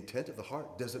 The intent of the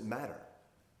heart doesn't matter.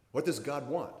 What does God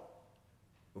want?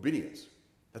 Obedience.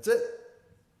 That's it.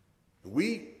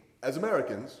 We, as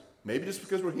Americans, maybe just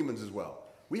because we're humans as well,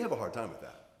 we have a hard time with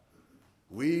that.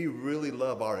 We really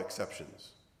love our exceptions.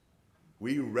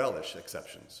 We relish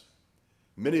exceptions.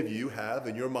 Many of you have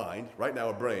in your mind, right now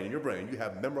in your brain, you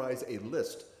have memorized a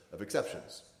list of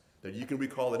exceptions that you can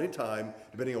recall at any time,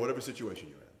 depending on whatever situation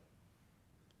you're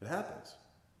in. It happens.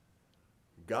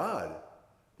 God,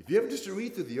 if you ever just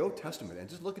read through the Old Testament and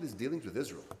just look at his dealings with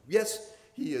Israel, yes,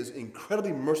 he is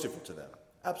incredibly merciful to them.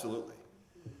 Absolutely.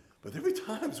 But there were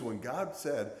times when God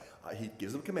said, he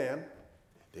gives them a command,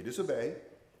 they disobey,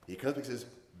 he comes back and says,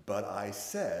 but I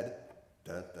said,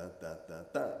 da, da, da, da,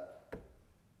 da.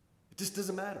 It just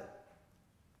doesn't matter.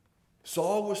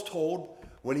 Saul was told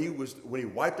when he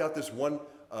wiped out this one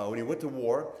when he went to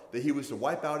war, that he was to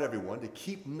wipe out everyone, to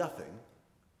keep nothing.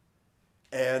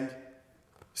 And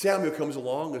Samuel comes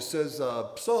along and says,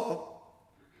 Saul,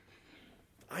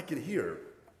 I can hear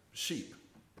sheep.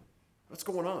 What's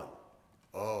going on?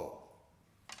 Oh,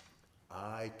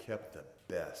 I kept the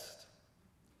best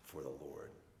for the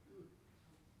Lord.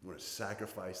 I'm going to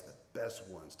sacrifice the best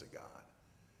ones to God.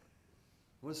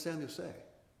 What does Samuel say?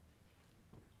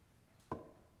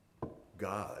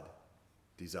 God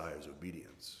desires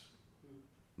obedience,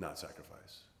 not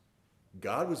sacrifice.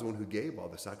 God was the one who gave all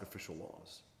the sacrificial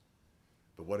laws.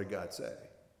 But what did God say?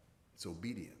 It's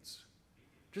obedience.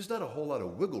 There's not a whole lot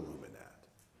of wiggle room in that.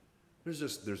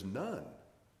 There's none.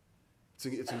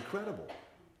 It's incredible.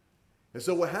 And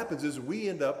so what happens is we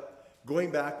end up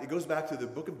going back, it goes back to the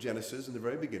book of Genesis in the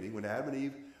very beginning when Adam and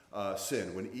Eve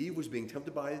sinned, when Eve was being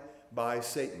tempted by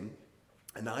Satan.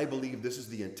 And I believe this is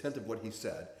the intent of what he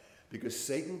said, because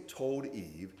Satan told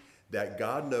Eve that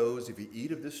God knows if you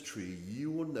eat of this tree,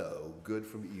 you will know good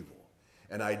from evil.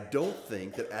 And I don't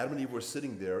think that Adam and Eve were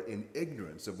sitting there in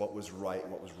ignorance of what was right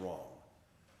and what was wrong.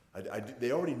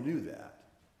 They already knew that.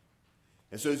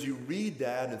 And so as you read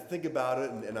that and think about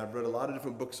it, and I've read a lot of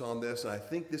different books on this, and I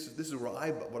think this is what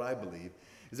I believe,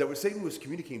 is that what Satan was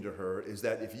communicating to her is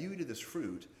that if you eat of this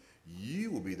fruit,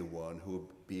 you will be the one who will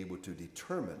be able to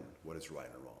determine what is right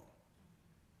and wrong.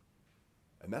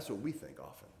 And that's what we think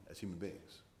often as human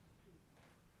beings.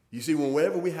 You see,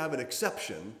 whenever we have an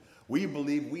exception, we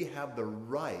believe we have the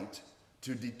right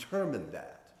to determine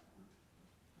that.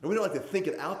 And we don't like to think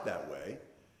it out that way.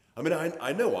 I mean,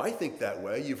 I know I think that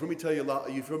way. You've heard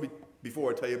me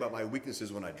before I tell you about my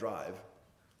weaknesses when I drive.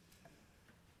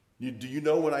 Do you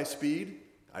know when I speed?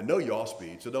 I know you all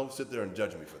speed, so don't sit there and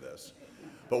judge me for this.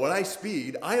 But when I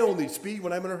speed, I only speed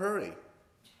when I'm in a hurry.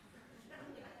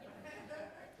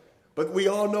 But we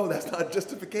all know that's not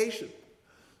justification.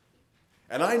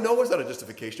 And I know it's not a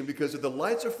justification because if the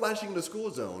lights are flashing in the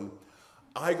school zone,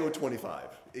 I go 25,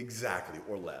 exactly,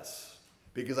 or less.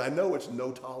 Because I know it's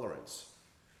no tolerance.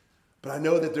 But I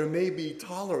know that there may be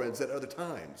tolerance at other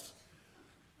times.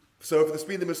 So if the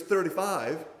speed limit is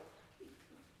 35,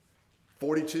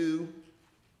 42,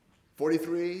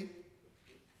 43,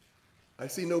 I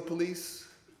see no police,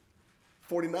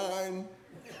 49.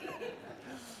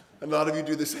 A lot of you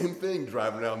do the same thing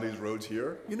driving down these roads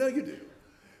here. You know you do.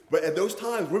 But at those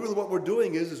times, really what we're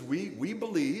doing is we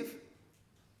believe,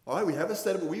 all right, we have a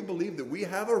setup, but we believe that we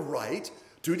have a right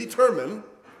to determine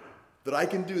that I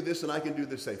can do this and I can do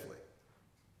this safely.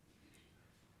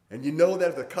 And you know that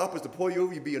if the cop was to pull you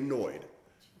over, you'd be annoyed.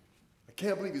 I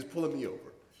can't believe he's pulling me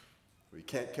over. Or you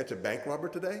can't catch a bank robber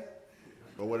today,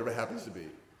 or whatever it happens to be.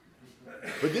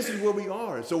 But this is where we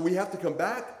are. And so we have to come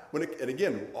back. And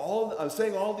again, I'm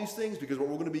saying all these things because what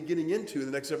we're going to be getting into in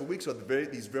the next several weeks are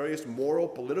these various moral,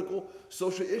 political,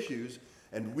 social issues.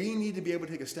 And we need to be able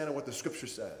to take a stand on what the Scripture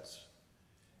says.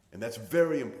 And that's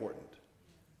very important.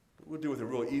 We'll deal with a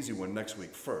real easy one next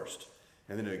week first.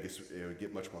 And then it'll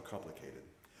get much more complicated.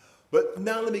 But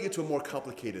now let me get to a more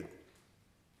complicated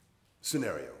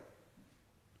scenario.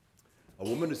 A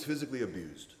woman is physically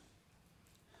abused.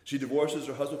 She divorces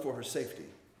her husband for her safety.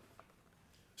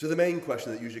 So the main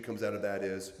question that usually comes out of that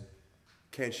is,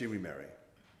 can she remarry?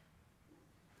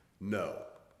 No.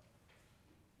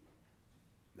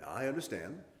 Now, I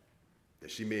understand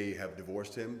that she may have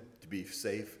divorced him to be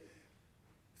safe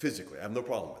physically. I have no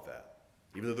problem with that,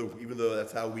 even though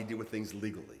that's how we deal with things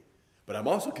legally. But I'm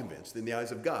also convinced, in the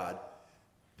eyes of God,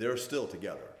 they're still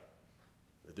together.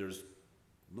 That there's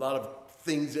a lot of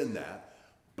things in that.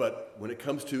 But when it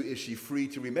comes to, is she free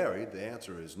to remarry, the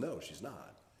answer is no, she's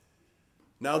not.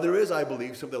 Now, there is, I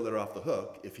believe, something that let her off the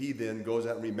hook. If he then goes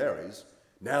out and remarries,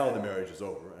 now the marriage is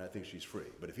over, and I think she's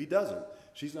free. But if he doesn't,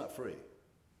 she's not free.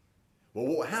 Well,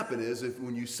 what will happen is,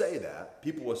 when you say that,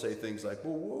 people will say things like,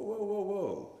 whoa, whoa, whoa, whoa,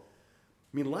 whoa.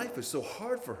 I mean, life is so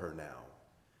hard for her now.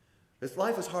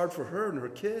 Life is hard for her and her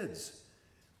kids.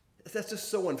 That's just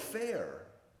so unfair.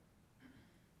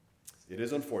 It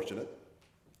is unfortunate,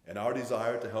 and our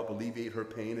desire to help alleviate her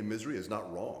pain and misery is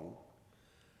not wrong.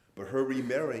 But her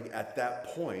remarrying at that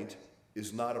point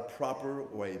is not a proper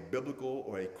or a biblical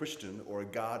or a Christian or a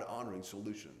God-honoring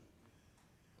solution.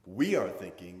 We are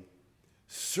thinking,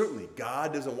 certainly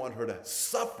God doesn't want her to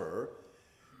suffer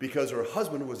because her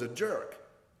husband was a jerk.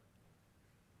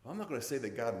 I'm not going to say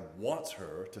that God wants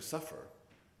her to suffer,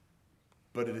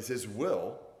 but it is his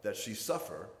will that she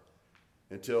suffer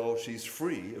until she's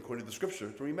free, according to the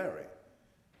Scripture, to remarry.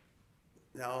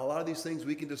 Now, a lot of these things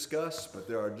we can discuss, but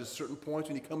there are just certain points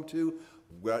when you come to,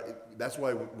 that's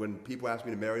why when people ask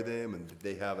me to marry them and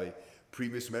they have a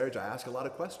previous marriage, I ask a lot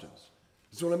of questions.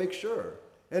 I just want to make sure,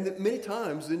 And many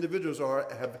times the individuals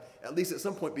have at least at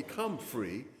some point become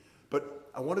free, but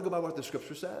I want to go by what the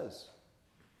scripture says.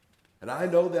 And I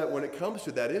know that when it comes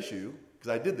to that issue, because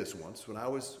I did this once, when I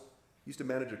used to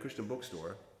manage a Christian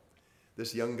bookstore,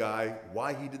 this young guy,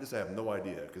 why he did this, I have no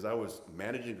idea, because I was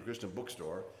managing a Christian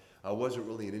bookstore. I wasn't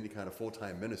really in any kind of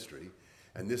full-time ministry.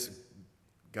 And this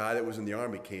guy that was in the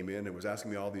Army came in and was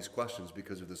asking me all these questions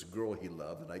because of this girl he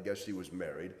loved, and I guess she was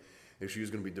married, and she was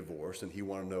going to be divorced, and he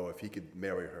wanted to know if he could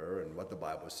marry her and what the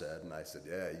Bible said. And I said,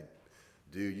 yeah,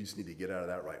 dude, you just need to get out of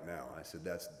that right now. I said,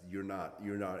 you're not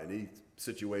in any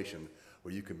situation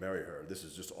where you can marry her. This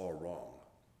is just all wrong.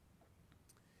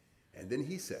 And then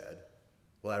he said,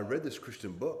 well, I read this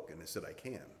Christian book, and I said, I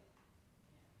can.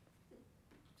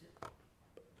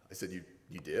 I said, you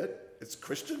did? It's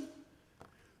Christian?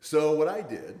 So what I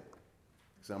did,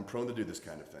 because I'm prone to do this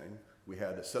kind of thing, we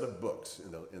had a set of books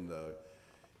in the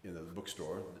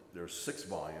bookstore. There are 6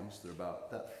 volumes. They're about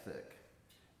that thick.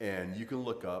 And you can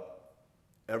look up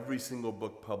every single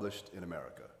book published in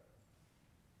America.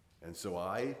 And so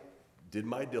I did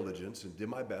my diligence and did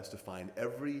my best to find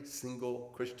every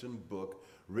single Christian book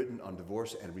written on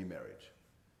divorce and remarriage.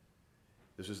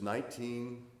 This was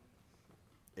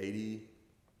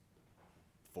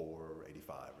 1984,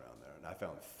 85, around there, and I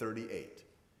found 38.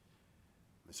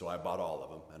 And so I bought all of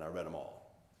them, and I read them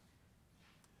all.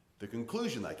 The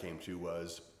conclusion I came to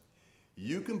was,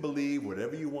 you can believe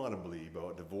whatever you want to believe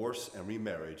about divorce and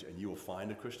remarriage, and you will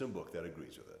find a Christian book that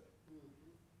agrees with it.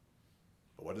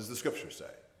 But what does the scripture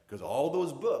say? Because all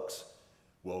those books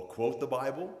will quote the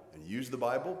Bible and use the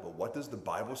Bible, but what does the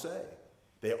Bible say?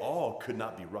 They all could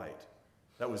not be right.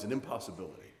 That was an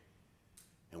impossibility.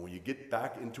 And when you get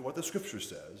back into what the scripture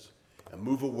says and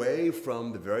move away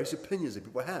from the various opinions that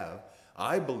people have,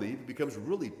 I believe it becomes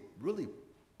really, really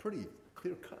pretty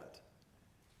clear-cut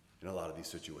in a lot of these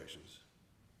situations.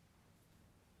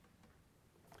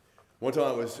 One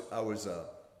time I was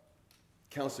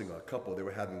counseling a couple. They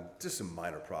were having just some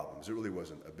minor problems. It really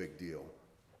wasn't a big deal.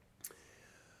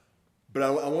 But I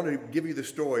want to give you the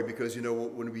story because,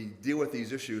 when we deal with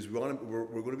these issues, we're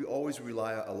going to always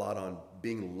rely a lot on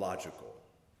being logical.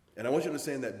 And I want you to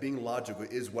understand that being logical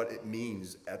is what it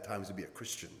means at times to be a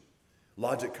Christian.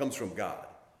 Logic comes from God.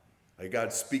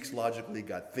 God speaks logically.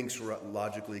 God thinks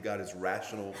logically. God is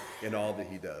rational in all that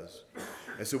he does.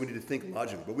 And so we need to think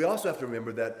logically. But we also have to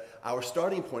remember that our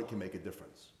starting point can make a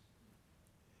difference.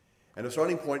 And a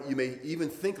starting point, you may even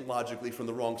think logically from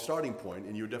the wrong starting point,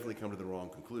 and you would definitely come to the wrong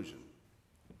conclusion.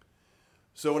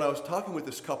 So when I was talking with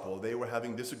this couple, they were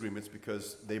having disagreements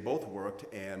because they both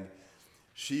worked, and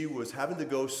she was having to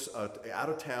go out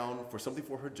of town for something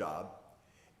for her job,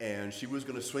 and she was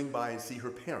going to swing by and see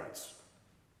her parents.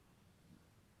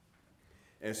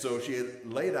 And so she had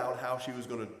laid out how she was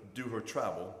going to do her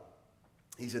travel.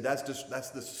 He said, that's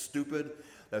just stupid,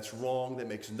 that's wrong, that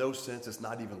makes no sense, it's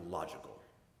not even logical.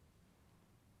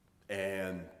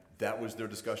 And that was their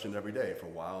discussion every day for a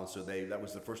while, and so that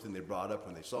was the first thing they brought up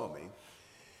when they saw me.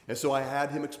 And so I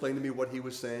had him explain to me what he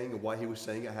was saying and why he was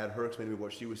saying it. I had her explain to me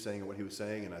what she was saying and what he was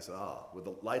saying, and I said, when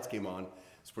the lights came on,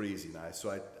 it's pretty easy now.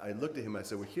 So I looked at him and I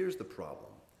said, well, here's the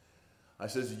problem. I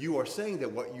says, you are saying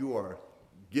that what you are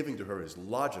giving to her is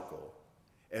logical,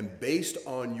 and based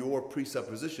on your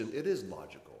presupposition, it is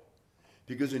logical.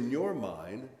 Because in your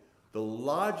mind, the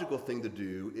logical thing to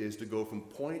do is to go from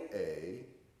point A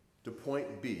to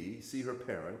point B, see her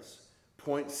parents,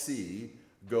 point C,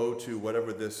 go to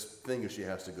whatever this thing is she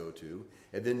has to go to,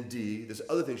 and then D, this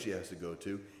other thing she has to go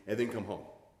to, and then come home.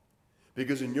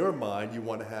 Because in your mind, you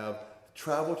want to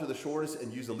travel to the shortest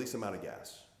and use the least amount of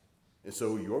gas. And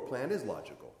so your plan is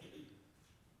logical.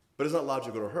 But it's not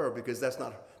logical to her because that's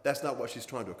not what she's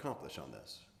trying to accomplish on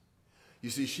this. You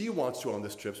see, she wants to, on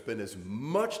this trip, spend as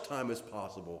much time as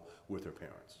possible with her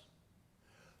parents.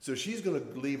 So she's going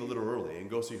to leave a little early and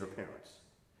go see her parents.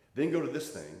 Then go to this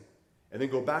thing, and then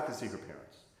go back to see her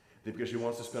parents. Then because she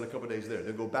wants to spend a couple of days there.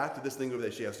 Then go back to this thing over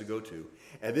there she has to go to.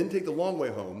 And then take the long way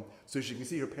home so she can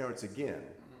see her parents again.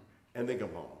 And then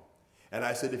come home. And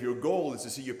I said, if your goal is to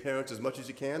see your parents as much as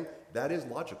you can, that is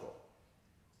logical.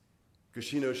 Because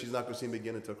she knows she's not going to see them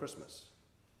again until Christmas.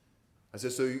 I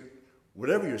said, so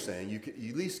whatever you're saying, you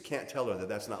at least can't tell her that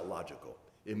that's not logical.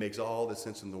 It makes all the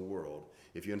sense in the world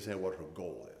if you understand what her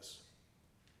goal is.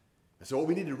 And so what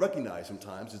we need to recognize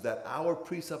sometimes is that our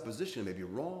presupposition may be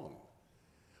wrong.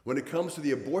 When it comes to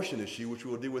the abortion issue, which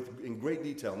we'll deal with in great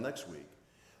detail next week,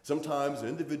 sometimes an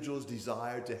individual's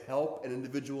desire to help an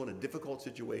individual in a difficult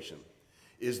situation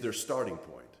is their starting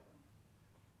point.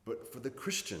 But for the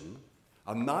Christian,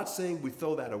 I'm not saying we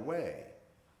throw that away,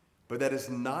 but that is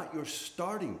not your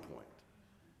starting point.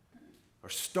 Our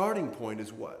starting point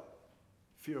is what?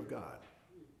 Fear of God.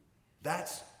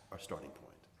 That's our starting point.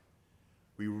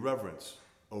 We reverence,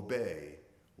 obey,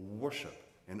 worship,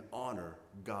 and honor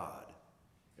God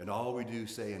in all we do,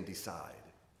 say, and decide.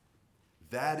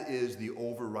 That is the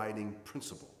overriding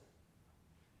principle.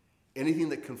 Anything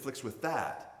that conflicts with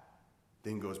that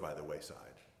then goes by the wayside.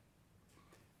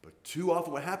 But too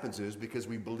often what happens is, because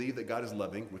we believe that God is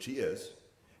loving, which he is,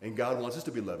 and God wants us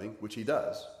to be loving, which he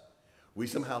does, we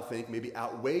somehow think maybe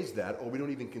outweighs that, or we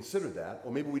don't even consider that,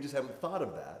 or maybe we just haven't thought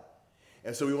of that.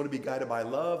 And so we want to be guided by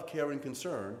love, care, and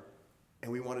concern,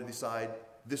 and we want to decide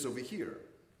this over here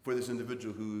for this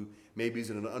individual who maybe is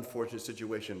in an unfortunate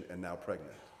situation and now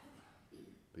pregnant.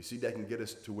 But you see, that can get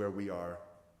us to where we are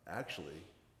actually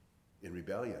in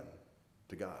rebellion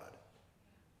to God,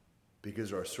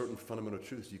 because there are certain fundamental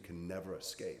truths you can never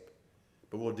escape.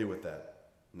 But we'll deal with that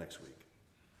next week.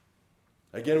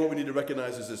 Again, what we need to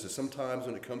recognize is this, is sometimes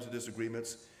when it comes to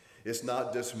disagreements, it's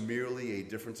not just merely a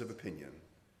difference of opinion,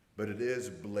 but it is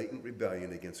blatant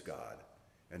rebellion against God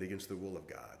and against the will of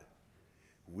God.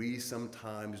 We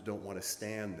sometimes don't want to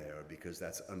stand there because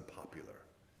that's unpopular,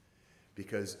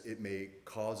 because it may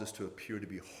cause us to appear to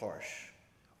be harsh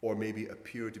or maybe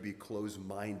appear to be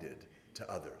closed-minded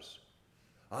to others.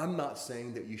 I'm not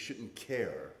saying that you shouldn't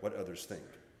care what others think,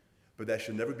 but that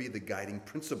should never be the guiding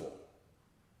principle.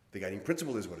 The guiding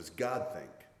principle is, what does God think?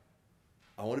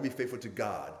 I want to be faithful to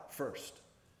God first.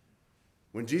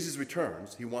 When Jesus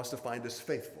returns, he wants to find us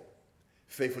faithful.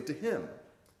 Faithful to him.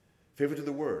 Faithful to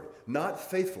the word. Not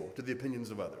faithful to the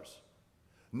opinions of others.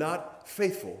 Not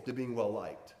faithful to being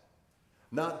well-liked.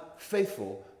 Not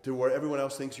faithful to where everyone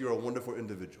else thinks you're a wonderful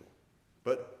individual.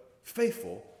 But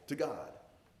faithful to God.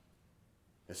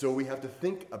 And so we have to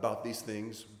think about these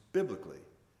things biblically.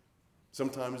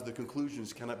 Sometimes the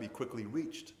conclusions cannot be quickly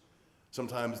reached.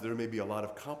 Sometimes there may be a lot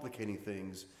of complicating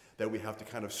things that we have to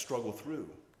kind of struggle through.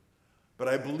 But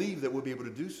I believe that we'll be able to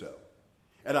do so.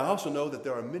 And I also know that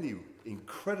there are many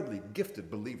incredibly gifted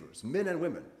believers, men and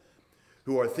women,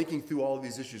 who are thinking through all of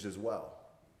these issues as well,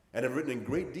 and have written in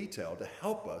great detail to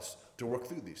help us to work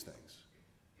through these things.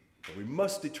 But we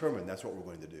must determine that's what we're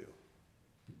going to do,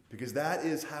 because that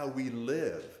is how we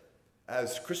live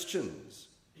as Christians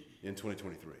in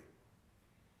 2023.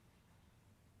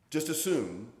 Just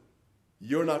assume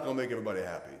you're not going to make everybody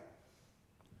happy.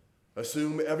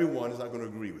 Assume everyone is not going to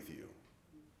agree with you.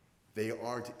 They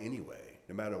aren't anyway,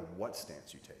 no matter what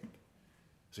stance you take.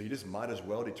 So you just might as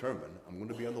well determine, I'm going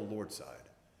to be on the Lord's side.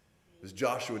 As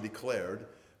Joshua declared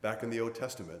back in the Old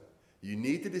Testament, you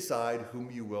need to decide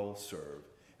whom you will serve.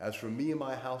 As for me and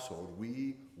my household,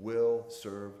 we will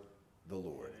serve the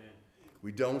Lord.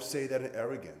 We don't say that in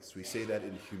arrogance. We say that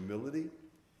in humility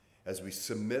as we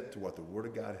submit to what the Word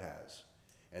of God has.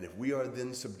 And if we are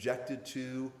then subjected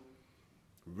to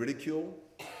ridicule,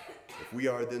 if we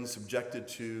are then subjected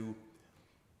to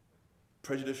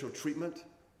prejudicial treatment,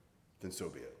 then so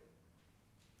be it.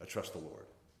 I trust the Lord.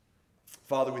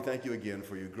 Father, we thank you again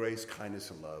for your grace,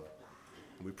 kindness, and love.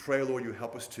 And we pray, Lord, you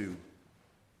help us to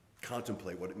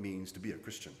contemplate what it means to be a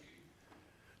Christian,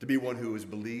 to be one who has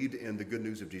believed in the good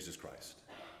news of Jesus Christ,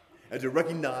 and to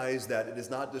recognize that it is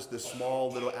not just this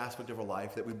small little aspect of our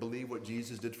life, that we believe what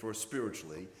Jesus did for us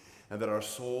spiritually, and that our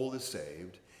soul is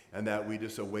saved, and that we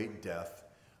just await death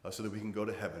so that we can go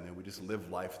to heaven and we just live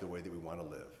life the way that we want to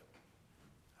live.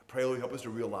 I pray, Lord, help us to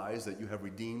realize that you have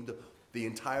redeemed the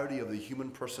entirety of the human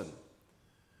person,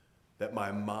 that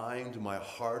my mind, my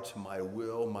heart, my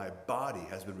will, my body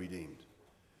has been redeemed.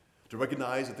 To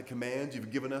recognize that the commands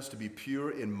you've given us to be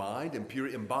pure in mind and pure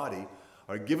in body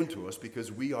are given to us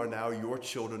because we are now your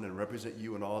children and represent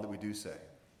you in all that we do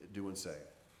and say.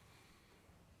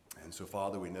 And so,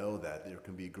 Father, we know that there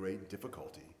can be great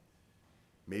difficulty,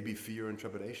 maybe fear and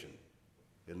trepidation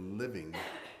in living,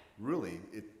 really,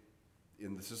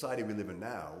 in the society we live in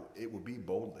now, it will be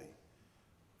boldly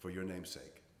for your name's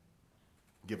sake.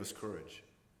 Give us courage.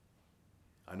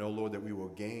 I know, Lord, that we will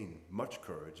gain much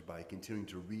courage by continuing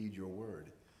to read your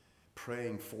word,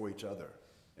 praying for each other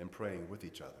and praying with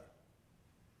each other.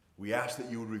 We ask that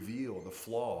you would reveal the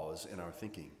flaws in our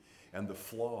thinking and the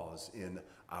flaws in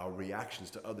our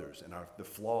reactions to others and the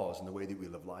flaws in the way that we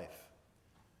live life.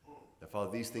 That,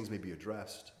 Father, these things may be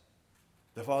addressed.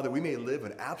 That, Father, we may live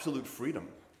in absolute freedom,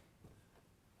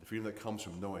 the freedom that comes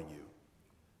from knowing you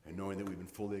and knowing that we've been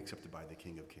fully accepted by the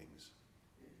King of Kings.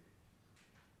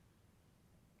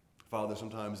 Father,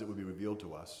 sometimes it would be revealed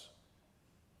to us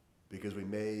because we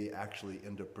may actually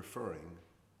end up preferring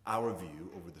our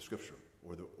view over the Scripture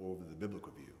or over the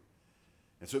biblical view.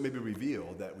 And so it may be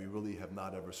revealed that we really have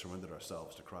not ever surrendered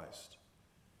ourselves to Christ,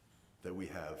 that we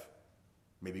have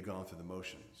maybe gone through the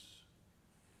motions.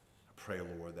 I pray,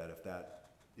 Lord, that if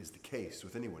that is the case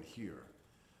with anyone here,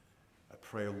 I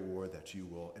pray, Lord, that you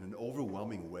will, in an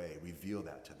overwhelming way, reveal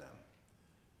that to them,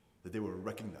 that they will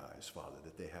recognize, Father,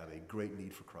 that they have a great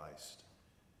need for Christ,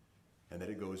 and that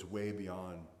it goes way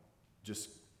beyond just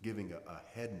giving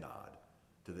a head nod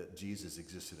to that Jesus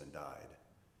existed and died.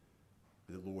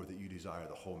 But, Lord, that you desire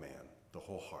the whole man, the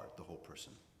whole heart, the whole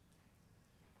person.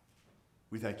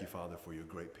 We thank you, Father, for your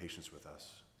great patience with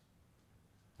us.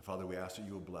 And Father, we ask that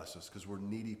you will bless us because we're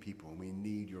needy people and we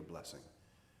need your blessing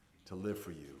to live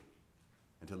for you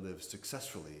and to live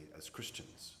successfully as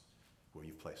Christians where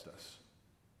you've placed us.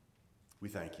 We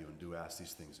thank you and do ask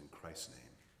these things in Christ's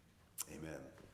name. Amen.